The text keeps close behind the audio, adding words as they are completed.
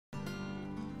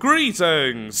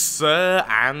Greetings, sir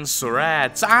and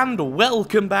sirettes, and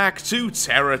welcome back to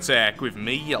Terratech with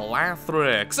me,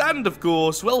 Lathrix, and of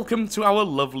course, welcome to our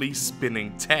lovely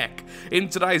spinning tech. In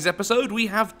today's episode, we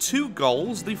have two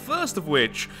goals, the first of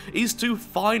which is to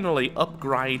finally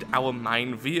upgrade our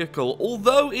main vehicle.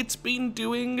 Although it's been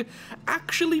doing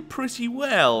actually pretty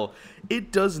well,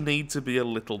 it does need to be a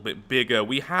little bit bigger.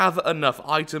 We have enough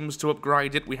items to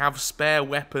upgrade it, we have spare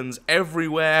weapons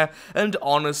everywhere, and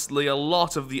honestly, a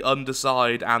lot of the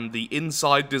underside and the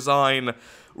inside design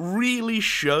really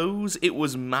shows it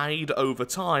was made over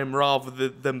time rather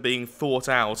than being thought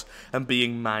out and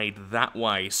being made that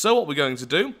way. So what we're going to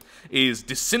do is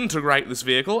disintegrate this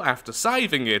vehicle after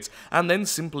saving it and then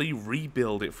simply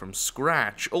rebuild it from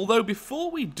scratch. Although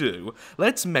before we do,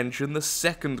 let's mention the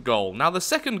second goal. Now the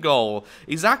second goal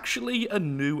is actually a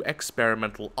new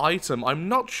experimental item. I'm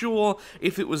not sure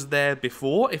if it was there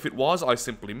before. If it was, I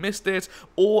simply missed it,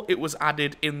 or it was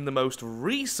added in the most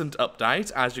recent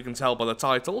update. As you can tell by the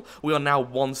title, we are now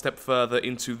one step further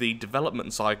into the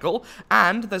development cycle,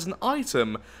 and there's an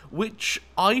item which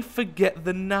I forget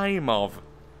the name of.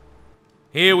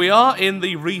 Here we are in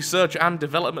the research and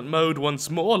development mode once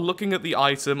more, looking at the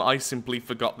item I simply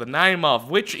forgot the name of,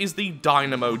 which is the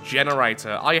dynamo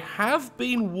generator. I have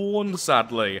been warned,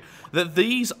 sadly, that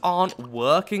these aren't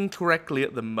working correctly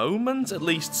at the moment. At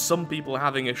least some people are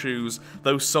having issues,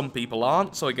 though some people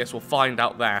aren't, so I guess we'll find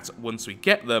out that once we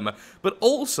get them. But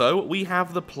also, we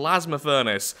have the plasma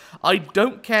furnace. I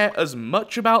don't care as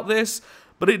much about this,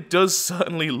 but it does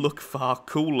certainly look far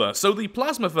cooler. So the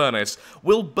plasma furnace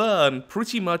will burn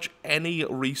pretty much any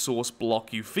resource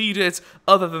block you feed it,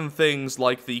 other than things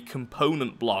like the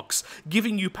component blocks,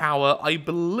 giving you power, I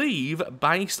believe,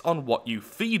 based on what you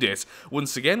feed it.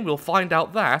 Once again, we'll find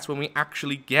out that when we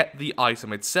actually get the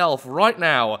item itself. Right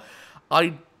now,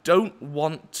 I don't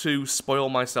want to spoil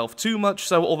myself too much,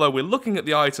 so although we're looking at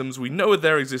the items, we know of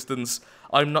their existence,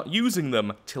 I'm not using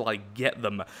them till I get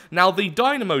them. Now, the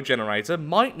dynamo generator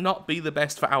might not be the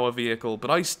best for our vehicle,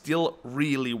 but I still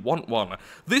really want one.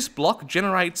 This block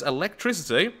generates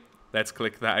electricity. Let's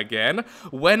click that again.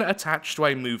 When attached to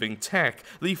a moving tech,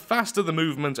 the faster the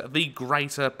movement, the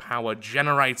greater power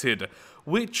generated,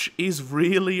 which is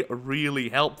really, really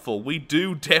helpful. We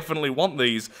do definitely want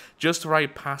these just for a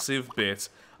passive bit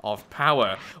of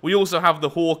power. We also have the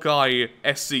Hawkeye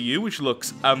SCU, which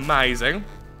looks amazing,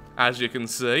 as you can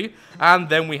see. And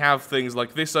then we have things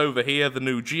like this over here, the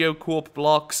new Geocorp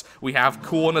blocks, we have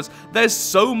corners. There's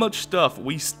so much stuff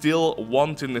we still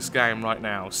want in this game right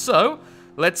now. So,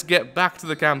 let's get back to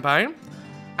the campaign,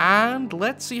 and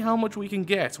let's see how much we can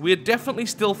get. We're definitely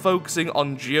still focusing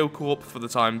on Geocorp for the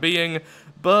time being,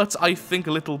 but I think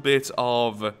a little bit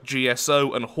of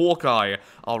GSO and Hawkeye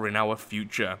are in our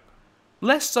future.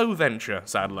 Less so Venture,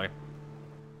 sadly.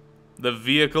 The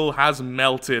vehicle has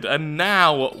melted, and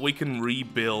now we can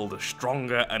rebuild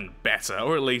stronger and better,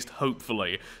 or at least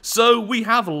hopefully. So we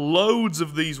have loads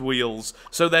of these wheels,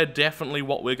 so they're definitely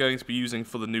what we're going to be using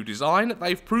for the new design.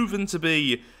 They've proven to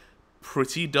be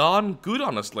pretty darn good,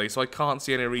 honestly, so I can't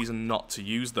see any reason not to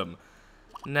use them.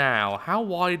 Now, how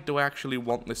wide do I actually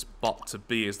want this bot to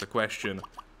be is the question.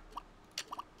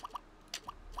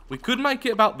 We could make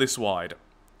it about this wide.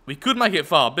 We could make it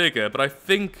far bigger, but I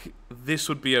think this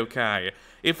would be okay.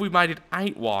 If we made it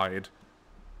 8 wide,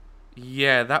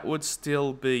 yeah, that would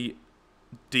still be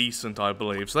decent, I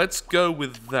believe. So let's go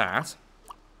with that.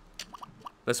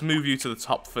 Let's move you to the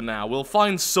top for now. We'll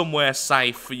find somewhere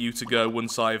safe for you to go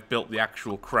once I've built the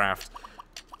actual craft.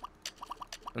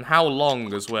 And how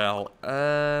long as well?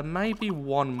 Maybe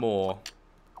one more.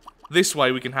 This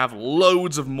way we can have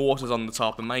loads of mortars on the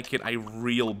top and make it a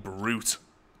real brute.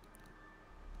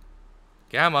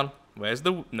 Come on, where's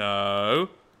the... No.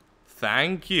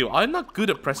 Thank you. I'm not good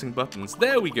at pressing buttons.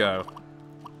 There we go.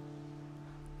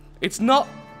 It's not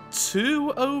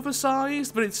too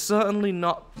oversized, but it's certainly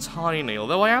not tiny.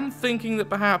 Although I am thinking that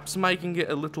perhaps making it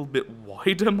a little bit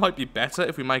wider might be better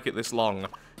if we make it this long.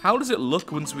 How does it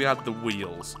look once we add the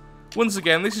wheels? Once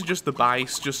again, this is just the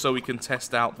base, just so we can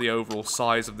test out the overall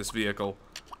size of this vehicle.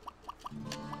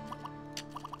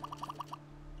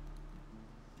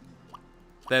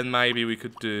 Then maybe we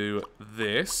could do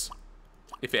this,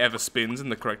 if it ever spins in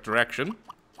the correct direction.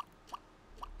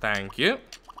 Thank you.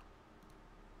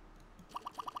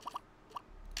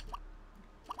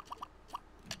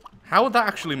 How would that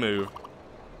actually move?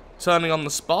 Turning on the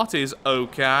spot is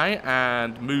okay,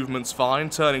 and movement's fine.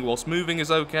 Turning whilst moving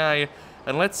is okay.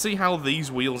 And let's see how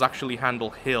these wheels actually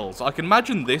handle hills. I can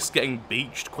imagine this getting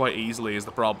beached quite easily is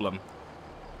the problem.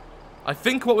 I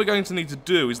think what we're going to need to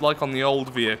do is, like on the old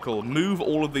vehicle, move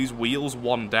all of these wheels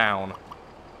one down.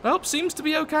 Nope, seems to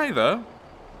be okay though.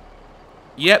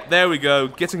 Yep, there we go.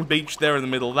 Getting beached there in the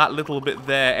middle. That little bit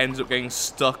there ends up getting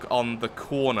stuck on the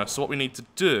corner. So what we need to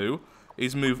do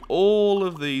is move all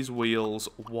of these wheels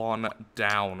one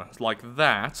down, like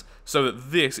that, so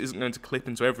that this isn't going to clip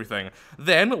into everything.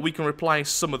 Then we can replace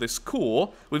some of this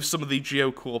core with some of the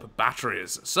Geocorp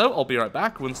batteries. So I'll be right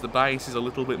back once the base is a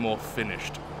little bit more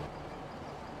finished.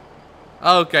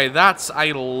 Okay, that's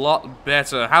a lot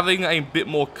better. Having a bit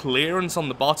more clearance on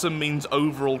the bottom means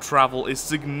overall travel is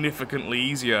significantly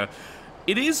easier.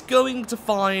 It is going to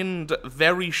find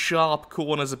very sharp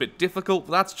corners a bit difficult,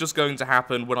 but that's just going to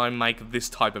happen when I make this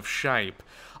type of shape.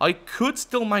 I could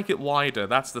still make it wider,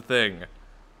 that's the thing.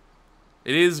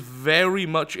 It is very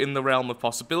much in the realm of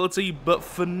possibility, but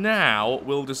for now,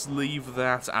 we'll just leave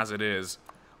that as it is.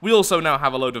 We also now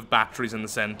have a load of batteries in the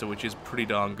center, which is pretty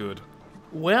darn good.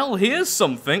 Well, here's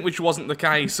something which wasn't the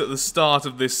case at the start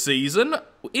of this season.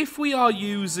 If we are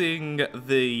using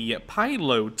the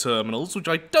payload terminals, which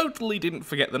I totally didn't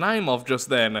forget the name of just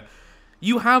then,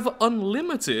 you have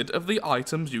unlimited of the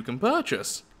items you can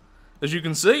purchase. As you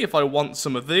can see, if I want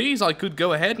some of these, I could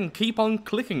go ahead and keep on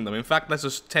clicking them. In fact, let's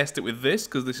just test it with this,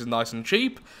 because this is nice and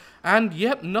cheap. And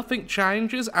yep, nothing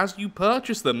changes as you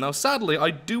purchase them. Now sadly,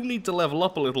 I do need to level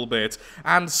up a little bit,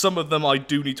 and some of them I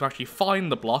do need to actually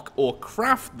find the block or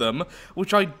craft them,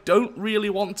 which I don't really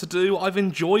want to do. I've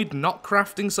enjoyed not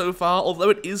crafting so far,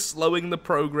 although it is slowing the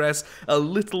progress a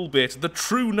little bit. The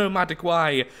true nomadic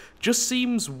way just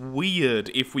seems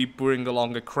weird if we bring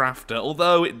along a crafter,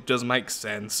 although it does make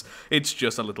sense. It's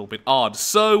just a little bit odd.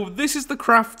 So this is the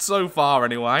craft so far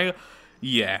anyway.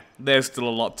 Yeah, there's still a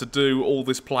lot to do. All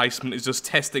this placement is just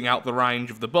testing out the range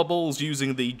of the bubbles,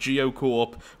 using the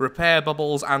Geocorp repair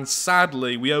bubbles, and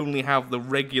sadly, we only have the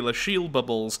regular shield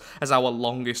bubbles as our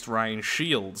longest range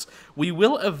shields. We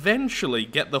will eventually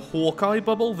get the Hawkeye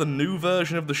bubble, the new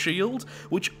version of the shield,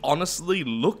 which honestly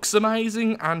looks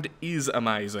amazing and is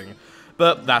amazing.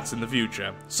 But that's in the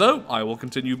future. So, I will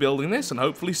continue building this, and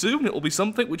hopefully soon it will be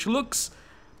something which looks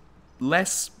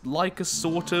less like a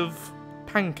sort of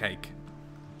pancake.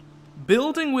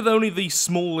 Building with only the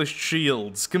smallest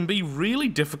shields can be really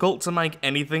difficult to make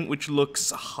anything which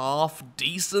looks half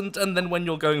decent, and then when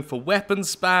you're going for weapon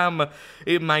spam,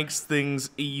 it makes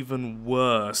things even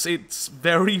worse. It's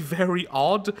very, very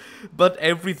odd, but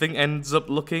everything ends up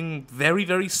looking very,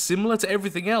 very similar to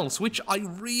everything else, which I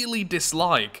really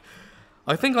dislike.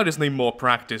 I think I just need more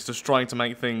practice just trying to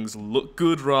make things look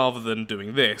good rather than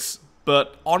doing this.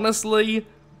 But honestly,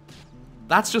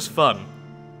 that's just fun.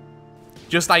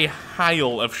 Just a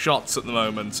hail of shots at the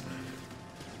moment.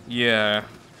 Yeah.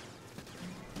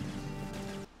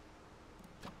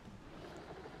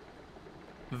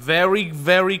 Very,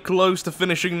 very close to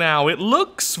finishing now. It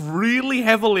looks really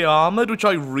heavily armored, which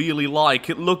I really like.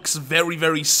 It looks very,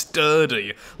 very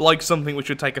sturdy, like something which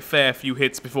would take a fair few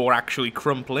hits before actually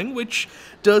crumpling, which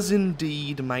does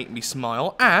indeed make me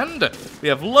smile. And we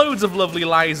have loads of lovely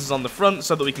lasers on the front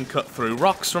so that we can cut through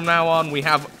rocks from now on. We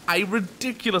have a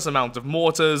ridiculous amount of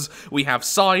mortars. We have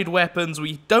side weapons.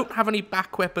 We don't have any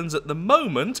back weapons at the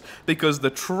moment because the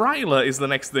trailer is the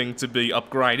next thing to be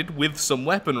upgraded with some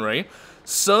weaponry.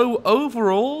 So,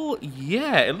 overall,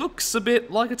 yeah, it looks a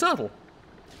bit like a turtle.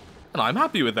 And I'm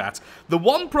happy with that. The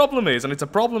one problem is, and it's a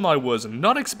problem I was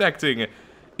not expecting,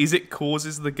 is it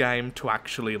causes the game to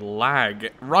actually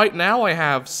lag. Right now, I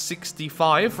have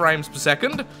 65 frames per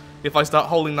second. If I start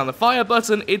holding down the fire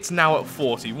button, it's now at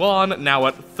 41, now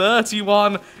at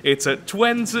 31, it's at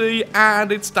 20,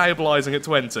 and it's stabilizing at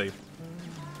 20.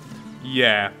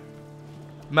 Yeah.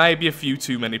 Maybe a few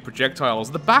too many projectiles.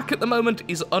 The back at the moment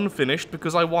is unfinished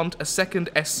because I want a second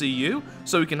SCU,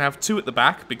 so we can have two at the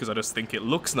back because I just think it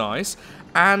looks nice.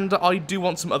 And I do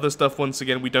want some other stuff, once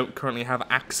again, we don't currently have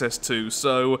access to,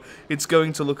 so it's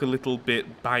going to look a little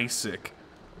bit basic.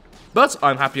 But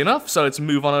I'm happy enough, so let's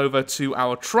move on over to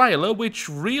our trailer, which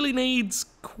really needs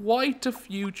quite a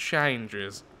few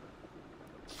changes.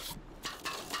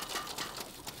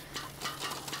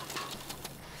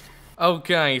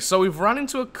 Okay, so we've run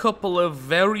into a couple of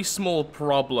very small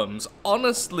problems.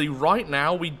 Honestly, right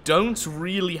now, we don't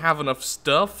really have enough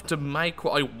stuff to make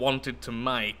what I wanted to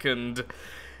make, and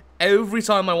every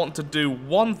time I want to do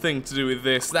one thing to do with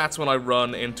this, that's when I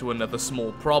run into another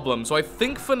small problem. So I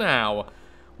think for now,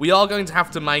 We are going to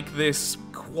have to make this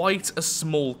quite a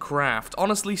small craft,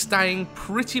 honestly staying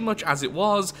pretty much as it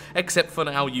was, except for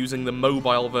now using the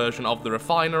mobile version of the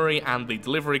refinery and the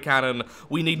delivery cannon.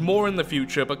 We need more in the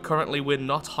future, but currently we're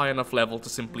not high enough level to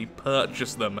simply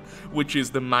purchase them, which is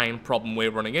the main problem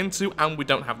we're running into, and we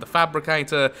don't have the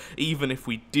fabricator, even if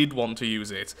we did want to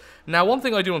use it. Now, one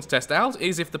thing I do want to test out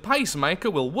is if the pacemaker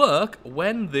will work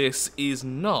when this is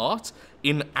not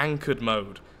in anchored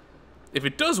mode. If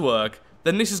it does work,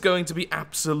 then this is going to be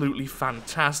absolutely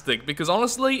fantastic, because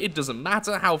honestly, it doesn't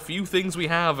matter how few things we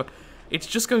have, it's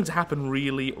just going to happen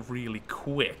really, really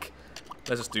quick.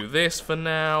 Let's just do this for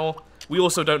now. We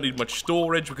also don't need much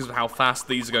storage because of how fast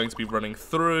these are going to be running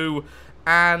through,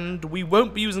 and we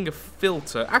won't be using a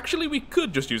filter. Actually, we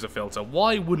could just use a filter.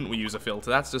 Why wouldn't we use a filter?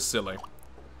 That's just silly.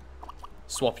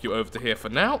 Swap you over to here for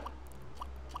now.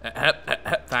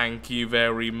 Thank you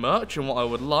very much, and what I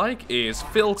would like is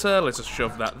filter. Let's just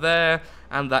shove that there,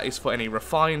 and that is for any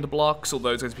refined blocks, although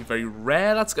it's going to be very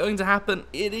rare that's going to happen.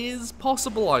 It is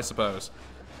possible, I suppose.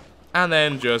 And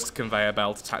then just conveyor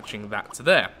belt attaching that to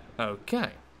there. Okay.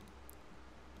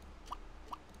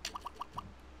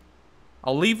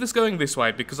 I'll leave this going this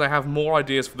way because I have more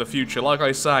ideas for the future. Like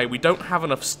I say, we don't have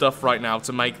enough stuff right now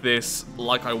to make this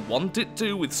like I want it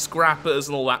to, with scrappers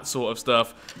and all that sort of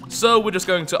stuff. So we're just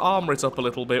going to armor it up a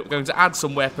little bit. We're going to add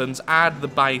some weapons, add the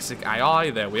basic AI,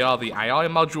 there we are, the AI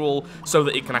module, so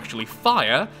that it can actually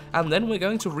fire, and then we're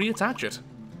going to reattach it.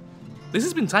 This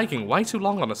has been taking way too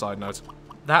long on a side note.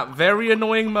 That very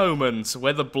annoying moment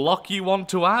where the block you want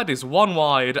to add is 1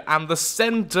 wide, and the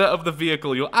center of the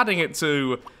vehicle you're adding it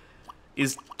to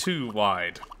is 2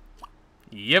 wide.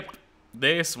 Yep,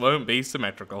 this won't be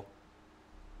symmetrical.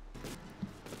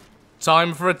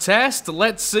 Time for a test.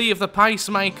 Let's see if the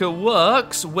pacemaker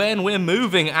works when we're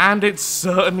moving, and it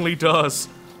certainly does.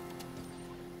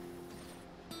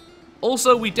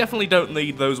 Also, we definitely don't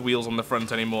need those wheels on the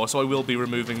front anymore, so I will be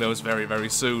removing those very, very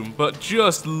soon. But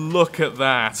just look at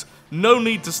that. No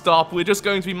need to stop. We're just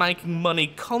going to be making money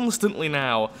constantly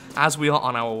now as we are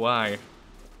on our way.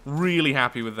 Really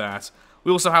happy with that.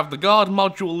 We also have the guard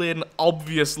module in.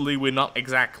 Obviously, we're not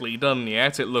exactly done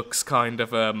yet. It looks kind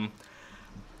of,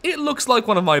 it looks like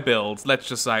one of my builds, let's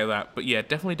just say that. But yeah,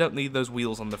 definitely don't need those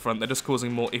wheels on the front. They're just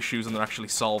causing more issues than they're actually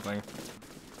solving.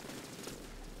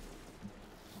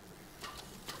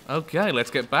 Okay,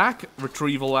 let's get back,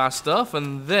 retrieve all our stuff,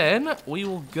 and then we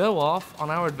will go off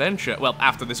on our adventure. Well,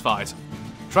 after this fight.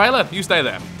 Trailer, you stay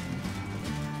there.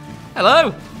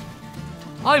 Hello!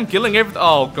 I'm killing everything.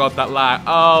 Oh god, that lag.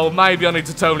 Oh, maybe I need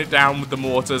to tone it down with the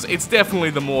mortars. It's definitely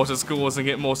the mortars causing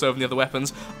it more so than the other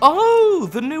weapons. Oh,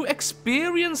 the new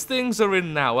experience things are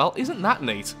in now. Well, isn't that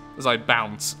neat? As I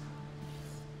bounce.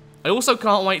 I also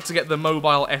can't wait to get the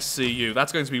mobile SCU.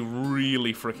 That's going to be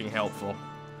really freaking helpful.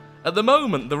 At the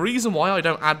moment, the reason why I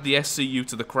don't add the SCU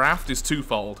to the craft is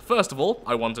twofold. First of all,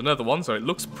 I want another one so it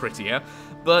looks prettier,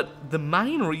 but the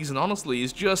main reason, honestly,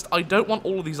 is just I don't want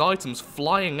all of these items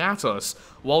flying at us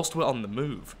whilst we're on the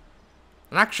move.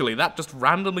 And actually, that just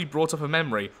randomly brought up a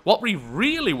memory. What we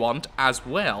really want, as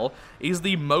well, is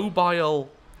the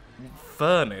mobile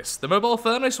furnace. The mobile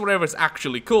furnace, whatever it's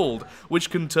actually called,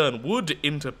 which can turn wood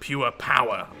into pure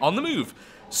power on the move.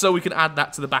 So we can add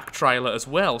that to the back trailer as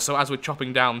well, so as we're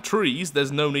chopping down trees,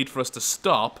 there's no need for us to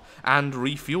stop and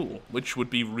refuel, which would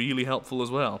be really helpful as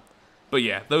well. But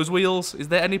yeah, those wheels, is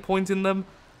there any point in them?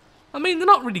 I mean, they're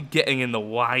not really getting in the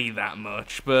way that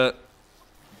much, but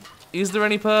is there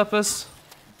any purpose?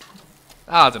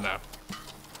 I don't know.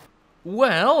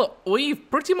 Well, we've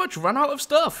pretty much run out of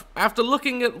stuff. After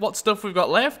looking at what stuff we've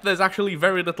got left, there's actually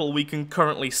very little we can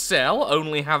currently sell,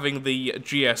 only having the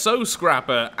GSO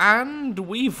scrapper, and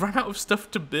we've run out of stuff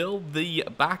to build the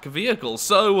back vehicle.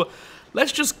 So,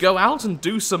 let's just go out and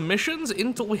do some missions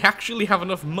until we actually have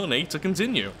enough money to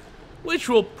continue. Which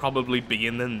will probably be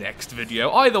in the next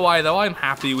video. Either way, though, I'm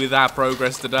happy with our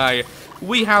progress today.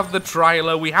 We have the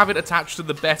trailer, we have it attached to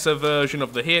the better version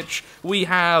of the hitch, we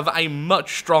have a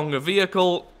much stronger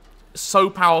vehicle,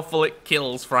 so powerful it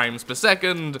kills frames per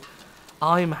second.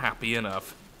 I'm happy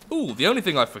enough. Ooh, the only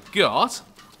thing I forgot,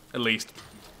 at least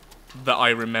that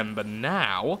I remember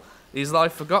now, is that I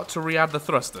forgot to re-add the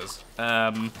thrusters.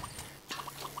 Adding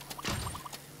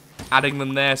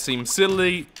them there seems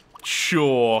silly.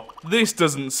 Sure, this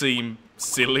doesn't seem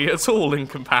silly at all in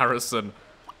comparison.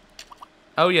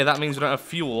 Oh yeah, that means we don't have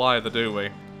fuel either, do we?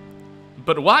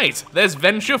 But wait, there's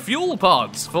Venture fuel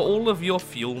pods for all of your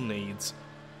fuel needs.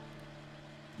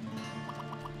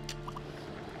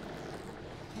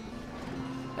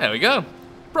 There we go.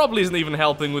 Probably isn't even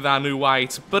helping with our new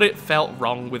weight, but it felt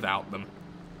wrong without them.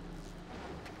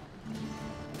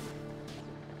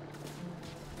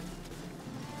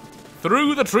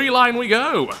 Through the tree line we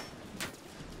go!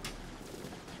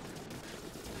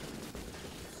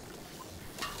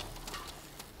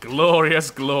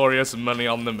 Glorious, glorious money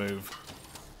on the move.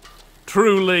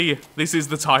 Truly, this is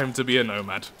the time to be a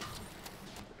nomad.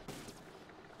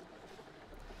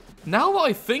 Now that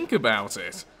I think about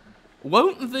it,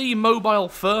 won't the mobile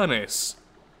furnace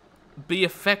be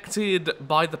affected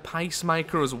by the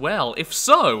pacemaker as well? If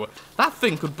so, that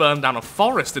thing could burn down a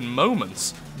forest in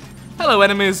moments. Hello,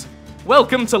 enemies.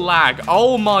 Welcome to lag.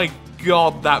 Oh my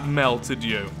god, that melted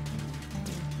you.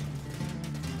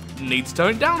 Need to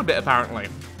tone it down a bit, apparently.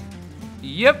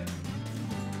 Yep.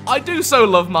 I do so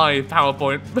love my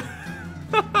PowerPoint.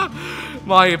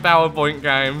 My PowerPoint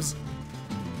games.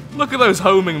 Look at those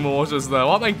homing mortars, though.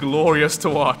 Aren't they glorious to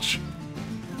watch?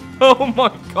 Oh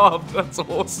my god, that's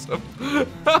awesome.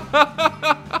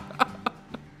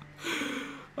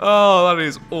 Oh, that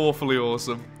is awfully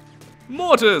awesome.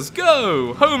 Mortars,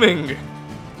 go! Homing!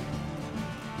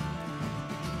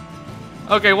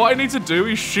 Okay, what I need to do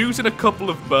is shoot in a couple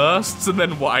of bursts and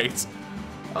then wait.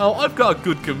 Oh, I've got a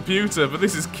good computer, but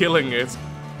this is killing it.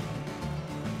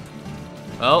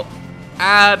 Oh.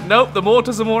 And nope, the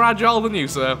mortars are more agile than you,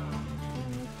 sir.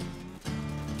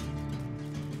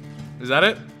 Is that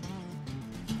it?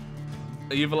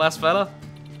 Are you the last fella?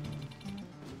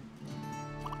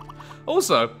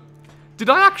 Also, did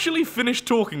I actually finish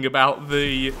talking about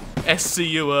the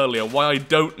SCU earlier? Why I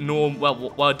don't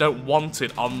why I don't want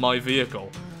it on my vehicle?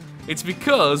 It's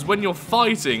because when you're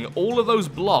fighting, all of those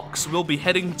blocks will be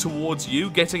heading towards you,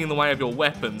 getting in the way of your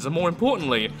weapons, and more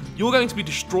importantly, you're going to be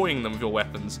destroying them with your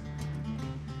weapons.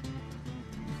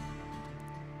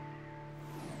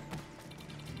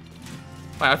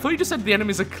 Wait, I thought you just said the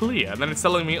enemies are clear, and then it's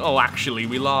telling me, oh, actually,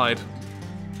 we lied.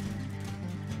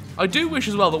 I do wish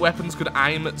as well that weapons could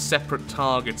aim at separate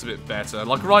targets a bit better.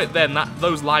 Like right then,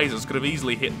 those lasers could have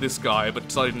easily hit this guy, but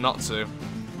decided not to.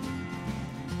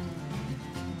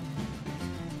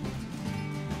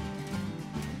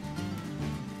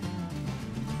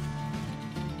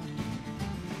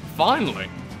 Finally.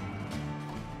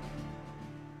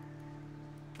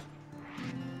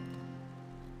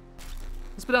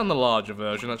 Let's put down the larger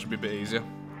version, that should be a bit easier.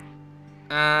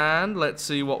 And let's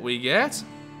see what we get.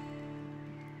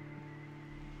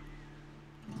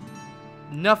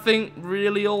 Nothing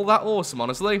really all that awesome,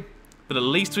 honestly. But at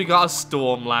least we got a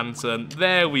storm lantern.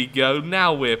 There we go,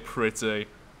 now we're pretty.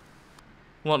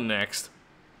 What next?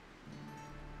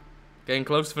 Getting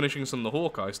close to finishing some of the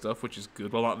Hawkeye stuff, which is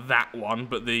good. Well, not that one,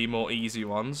 but the more easy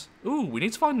ones. Ooh, we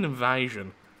need to find an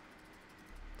invasion.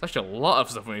 There's actually a lot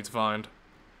of stuff we need to find.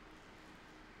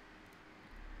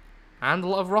 And a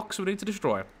lot of rocks we need to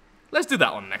destroy. Let's do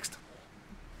that one next.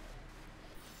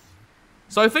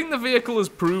 So I think the vehicle has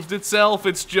proved itself.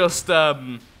 It's just,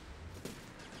 I'm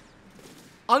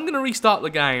going to restart the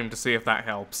game to see if that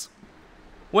helps.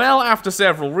 Well, after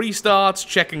several restarts,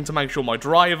 checking to make sure my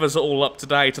drivers are all up to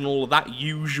date and all of that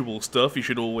usual stuff you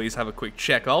should always have a quick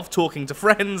check of, talking to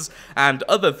friends and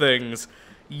other things,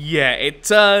 yeah, it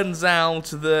turns out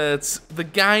that the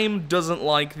game doesn't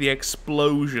like the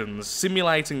explosions.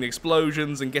 Simulating the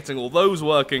explosions and getting all those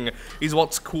working is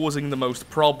what's causing the most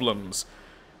problems.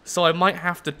 So I might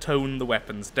have to tone the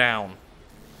weapons down.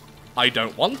 I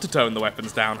don't want to tone the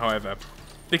weapons down, however,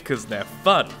 because they're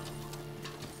fun.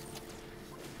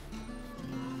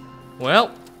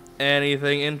 Well,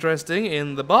 anything interesting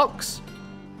in the box?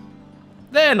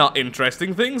 They're not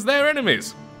interesting things, they're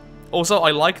enemies. Also, I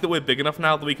like that we're big enough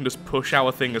now that we can just push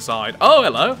our thing aside. Oh,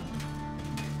 hello.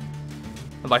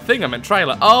 And by thing, I meant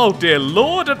trailer. Oh, dear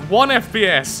lord, at 1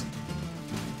 FPS.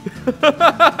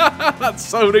 That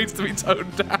so needs to be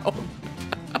toned down.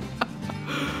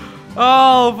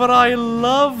 Oh, but I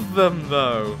love them,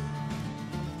 though.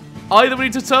 Either we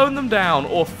need to tone them down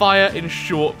or fire in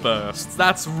short bursts.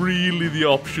 That's really the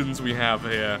options we have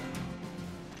here.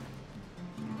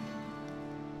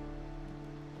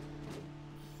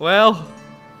 Well.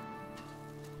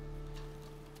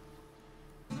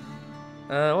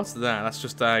 What's that? That's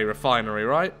just a refinery,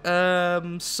 right?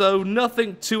 So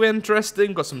nothing too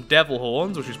interesting. Got some devil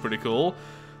horns, which is pretty cool.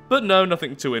 But no,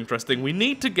 nothing too interesting. We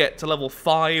need to get to level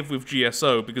 5 with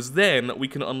GSO, because then we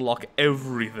can unlock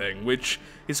everything, which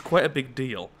is quite a big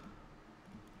deal.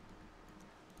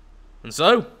 And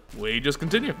so, we just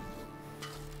continue.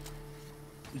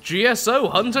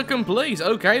 GSO Hunter complete.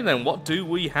 Okay then, what do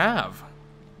we have?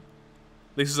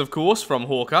 This is, of course, from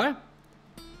Hawkeye.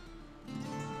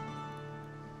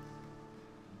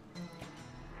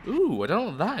 Ooh, I don't know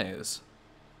what that is.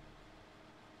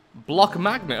 Block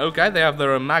magnet. Okay, they have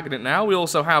their own magnet now. We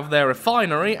also have their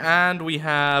refinery, and we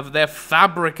have their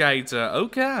fabricator.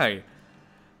 Okay.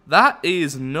 That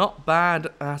is not bad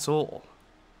at all.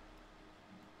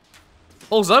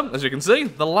 Also, as you can see,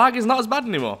 the lag is not as bad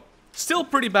anymore. Still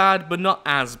pretty bad, but not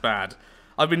as bad.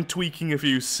 I've been tweaking a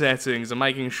few settings and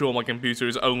making sure my computer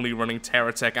is only running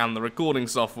Terratech and the recording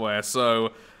software,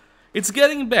 so it's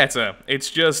getting better. It's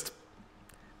just,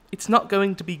 it's not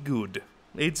going to be good.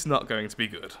 It's not going to be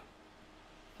good.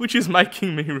 Which is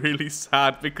making me really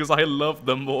sad because I love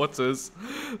the Mortars.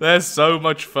 They're so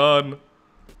much fun.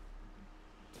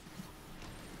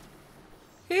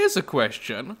 Here's a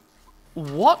question.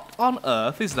 What on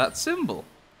earth is that symbol?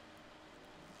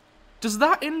 Does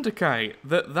that indicate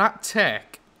that that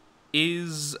tech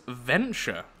is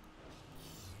venture?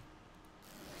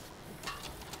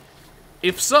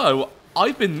 If so,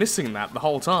 I've been missing that the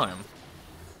whole time.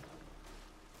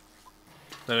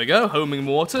 There we go, homing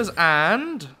mortars,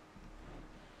 and...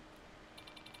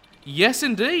 yes,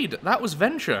 indeed, that was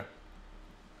venture.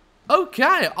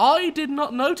 Okay, I did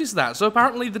not notice that. So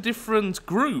apparently the different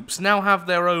groups now have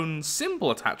their own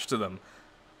symbol attached to them.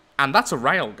 And that's a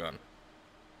railgun.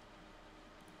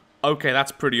 Okay,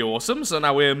 that's pretty awesome. So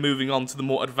now we're moving on to the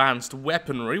more advanced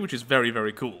weaponry, which is very,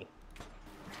 very cool.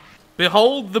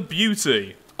 Behold the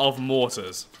beauty of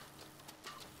mortars.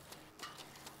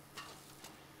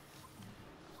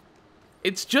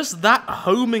 It's just that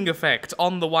homing effect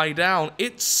on the way down.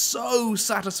 It's so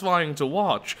satisfying to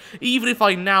watch. Even if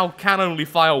I now can only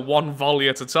fire one volley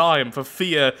at a time for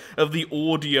fear of the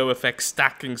audio effect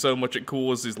stacking so much it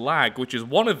causes lag, which is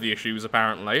one of the issues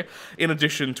apparently, in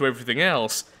addition to everything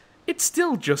else, it's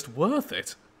still just worth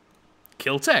it.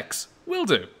 Kill techs. Will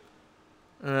do.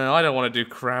 I don't want to do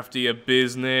craftier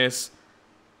business.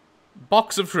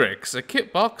 Box of tricks. A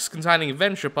kit box containing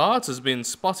venture parts has been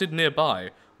spotted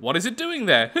nearby. What is it doing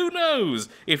there? Who knows?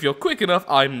 If you're quick enough,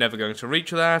 I'm never going to reach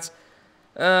that.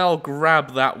 I'll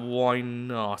grab that, why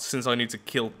not? Since I need to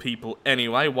kill people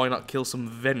anyway, why not kill some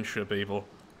venture people?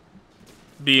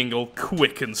 Being all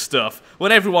quick and stuff,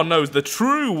 when everyone knows the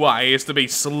true way is to be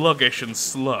sluggish and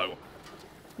slow.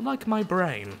 Like my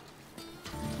brain.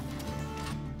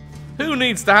 Who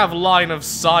needs to have line of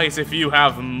sight if you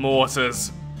have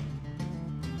mortars?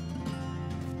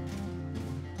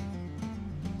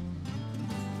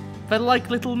 They're like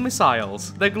little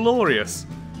missiles. They're glorious.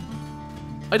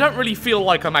 I don't really feel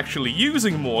like I'm actually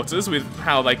using mortars with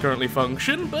how they currently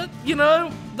function, but, you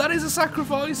know, that is a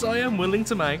sacrifice I am willing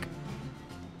to make.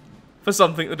 For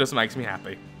something that just makes me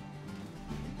happy.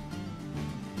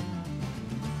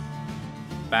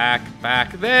 Back,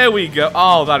 back. There we go.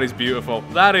 Oh, that is beautiful.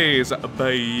 That is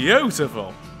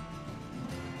beautiful.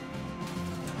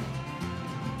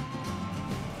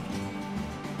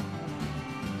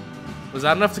 Was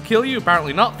that enough to kill you?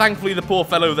 Apparently not. Thankfully, the poor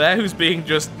fellow there, who's being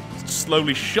just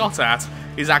slowly shot at,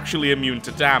 is actually immune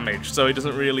to damage, so it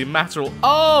doesn't really matter.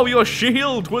 Oh, your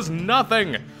shield was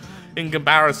nothing in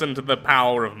comparison to the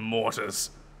power of mortars.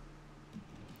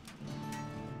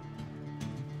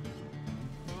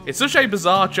 It's such a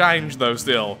bizarre change, though,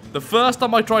 still. The first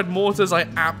time I tried mortars, I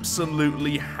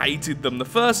absolutely hated them. The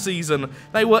first season,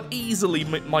 they were easily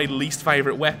my least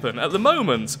favourite weapon. At the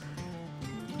moment,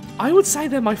 I would say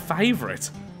they're my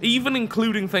favourite, even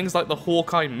including things like the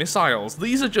Hawkeye missiles.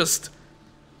 These are just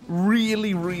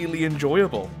really, really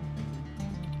enjoyable.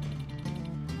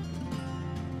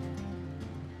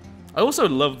 I also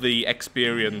love the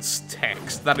experience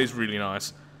text. That is really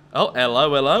nice. Oh,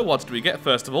 hello, hello. What do we get?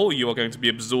 First of all, you are going to be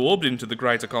absorbed into the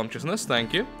greater consciousness.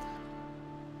 Thank you.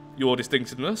 Your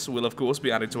distinctiveness will, of course,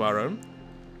 be added to our own.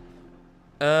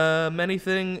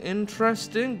 Anything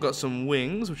interesting? Got some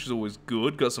wings, which is always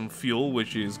good. Got some fuel,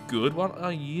 which is good. What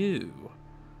are you?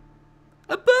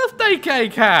 A birthday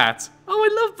cake hat! Oh,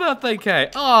 I love birthday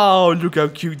cake. Oh, look how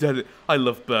cute that is. I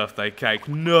love birthday cake.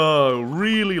 No,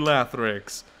 really,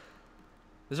 Lathrix.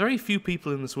 There's very few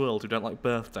people in this world who don't like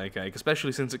birthday cake,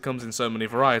 especially since it comes in so many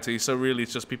varieties, so really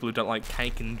it's just people who don't like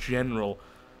cake in general.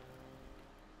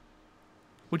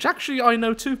 Which actually I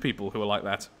know two people who are like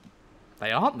that.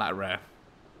 They aren't that rare.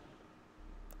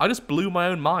 I just blew my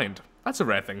own mind. That's a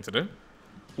rare thing to do.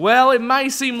 Well, it may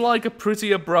seem like a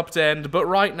pretty abrupt end, but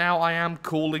right now I am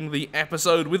calling the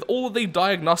episode with all of the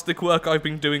diagnostic work I've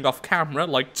been doing off camera,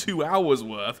 like 2 hours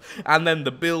worth, and then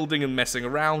the building and messing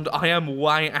around. I am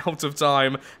way out of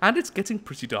time, and it's getting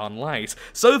pretty darn late.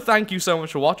 So thank you so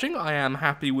much for watching. I am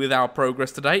happy with our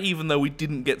progress today, even though we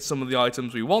didn't get some of the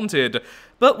items we wanted,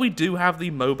 but we do have the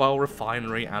mobile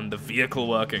refinery and the vehicle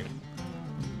working.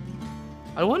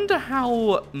 I wonder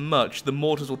how much the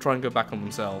mortars will try and go back on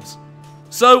themselves.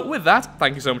 So with that,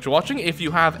 thank you so much for watching. If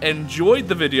you have enjoyed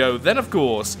the video, then of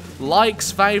course, likes,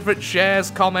 favourites,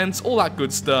 shares, comments, all that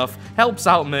good stuff helps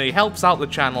out me, helps out the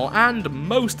channel, and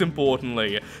most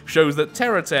importantly, shows that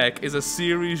Terratech is a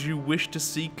series you wish to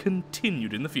see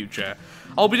continued in the future.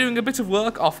 I'll be doing a bit of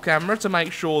work off camera to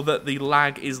make sure that the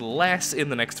lag is less in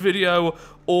the next video,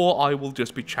 or I will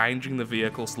just be changing the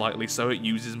vehicle slightly so it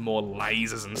uses more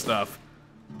lasers and stuff.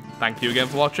 Thank you again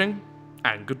for watching.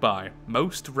 And goodbye.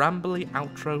 Most rambly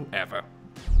outro ever.